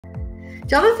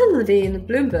Jonathan Levine of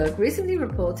Bloomberg recently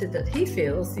reported that he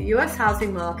feels the US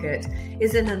housing market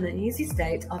is in an uneasy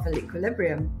state of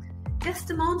equilibrium. Yes,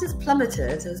 demand has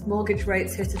plummeted as mortgage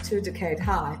rates hit a 2-decade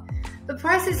high, but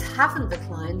prices haven't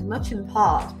declined, much in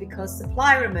part because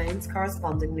supply remains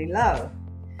correspondingly low.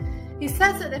 He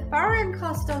says that if borrowing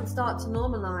costs don't start to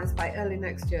normalize by early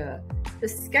next year, the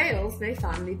scales may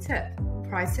finally tip.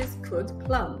 Prices could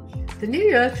plunge. The new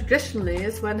year traditionally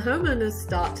is when homeowners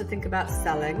start to think about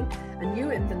selling, and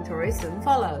new inventory soon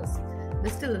follows.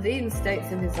 Mr. Levine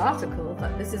states in his article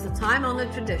that this is a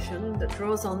time-honored tradition that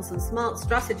draws on some smart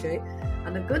strategy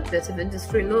and a good bit of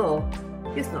industry law.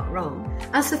 He's not wrong.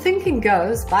 As the thinking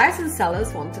goes, buyers and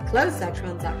sellers want to close their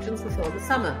transactions before the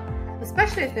summer,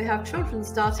 especially if they have children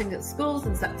starting at schools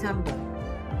in September.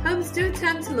 Homes do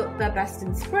tend to look their best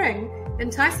in spring,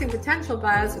 enticing potential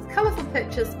buyers with colourful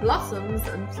pictures, blossoms,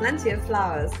 and plenty of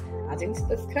flowers, adding to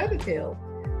this curb appeal.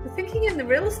 The thinking in the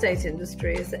real estate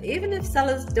industry is that even if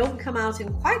sellers don't come out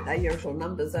in quite their usual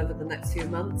numbers over the next few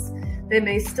months, there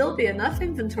may still be enough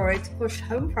inventory to push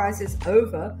home prices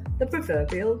over the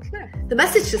proverbial cliff. The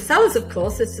message to sellers, of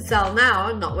course, is to sell now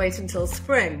and not wait until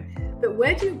spring. But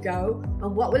where do you go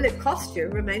and what will it cost you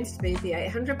remains to be the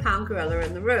 £800 gorilla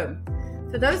in the room.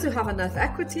 For those who have enough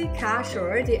equity, cash, or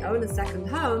already own a second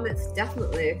home, it's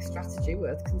definitely a strategy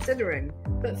worth considering.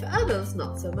 But for others,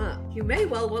 not so much. You may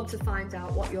well want to find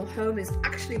out what your home is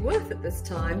actually worth at this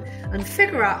time and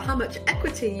figure out how much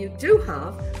equity you do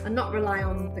have and not rely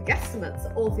on the guesstimates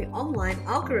that all the online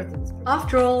algorithms.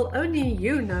 After all, only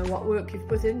you know what work you've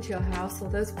put into your house or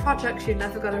those projects you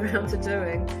never got around to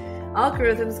doing.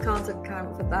 Algorithms can't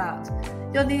account for that.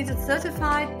 You'll need a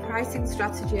certified pricing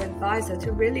strategy advisor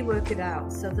to really work it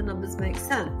out so the numbers make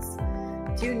sense.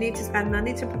 Do you need to spend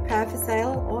money to prepare for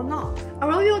sale or not? Are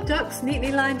all your ducks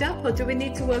neatly lined up, or do we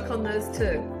need to work on those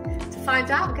too? To find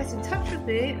out, get in touch with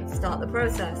me and start the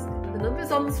process. The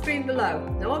number's on the screen below.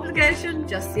 No obligation,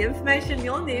 just the information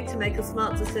you'll need to make a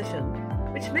smart decision,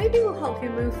 which maybe will help you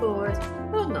move forward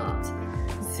or not.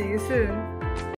 See you soon.